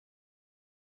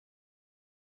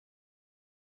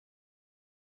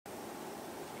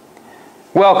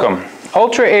Welcome.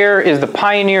 Ultra-Aire is the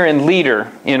pioneer and leader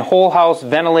in whole house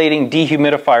ventilating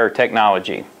dehumidifier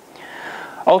technology.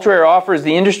 Ultra-Aire offers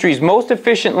the industry's most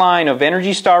efficient line of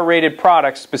Energy Star rated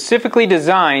products specifically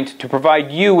designed to provide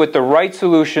you with the right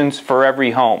solutions for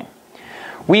every home.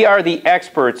 We are the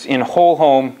experts in whole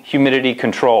home humidity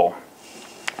control.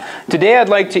 Today I'd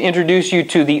like to introduce you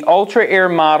to the Ultra-Aire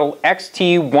model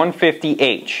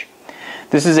XT150H.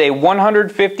 This is a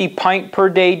 150 pint per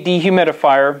day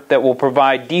dehumidifier that will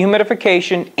provide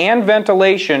dehumidification and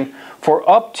ventilation for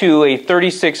up to a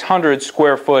 3,600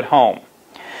 square foot home.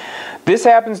 This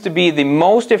happens to be the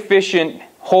most efficient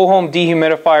whole home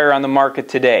dehumidifier on the market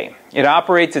today. It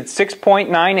operates at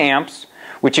 6.9 amps,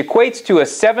 which equates to a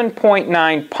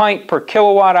 7.9 pint per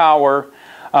kilowatt hour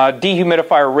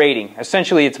dehumidifier rating.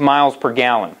 Essentially, it's miles per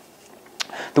gallon.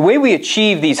 The way we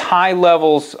achieve these high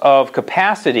levels of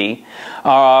capacity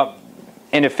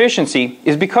and efficiency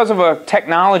is because of a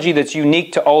technology that's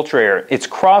unique to Ultra-Aire. It's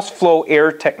cross-flow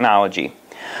air technology.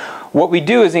 What we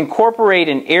do is incorporate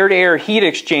an air-to-air heat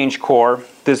exchange core,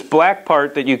 this black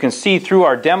part that you can see through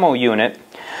our demo unit,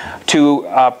 to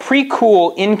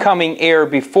pre-cool incoming air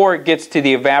before it gets to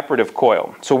the evaporative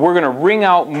coil. So we're going to wring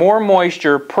out more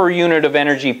moisture per unit of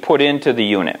energy put into the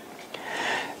unit.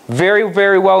 Very,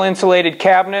 very well insulated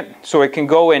cabinet, so it can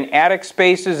go in attic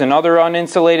spaces and other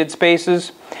uninsulated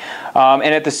spaces. And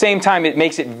at the same time, it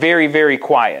makes it very, very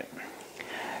quiet.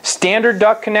 Standard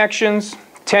duct connections,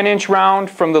 10-inch round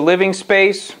from the living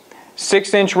space,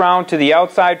 6-inch round to the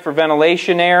outside for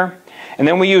ventilation air. And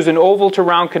then we use an oval to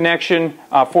round connection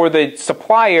for the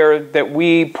supply air that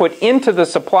we put into the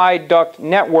supply duct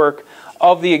network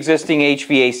of the existing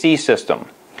HVAC system.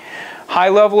 High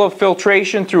level of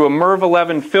filtration through a MERV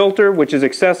 11 filter, which is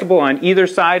accessible on either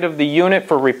side of the unit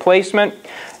for replacement.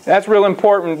 That's real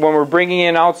important when we're bringing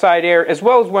in outside air, as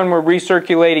well as when we're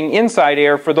recirculating inside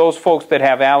air for those folks that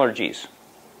have allergies.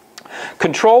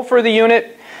 Control for the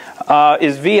unit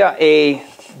is via a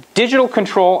digital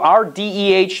control, our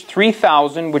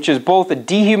DEH3000, which is both a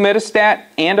dehumidistat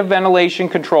and a ventilation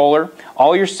controller.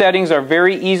 All your settings are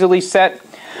very easily set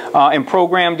and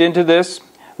programmed into this.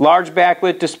 Large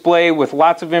backlit display with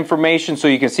lots of information so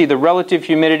you can see the relative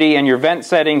humidity and your vent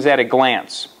settings at a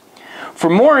glance.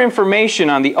 For more information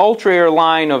on the Ultra-Aire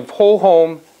line of whole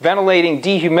home ventilating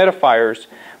dehumidifiers,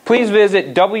 please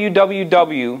visit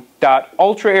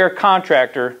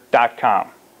www.ultraairecontractor.com.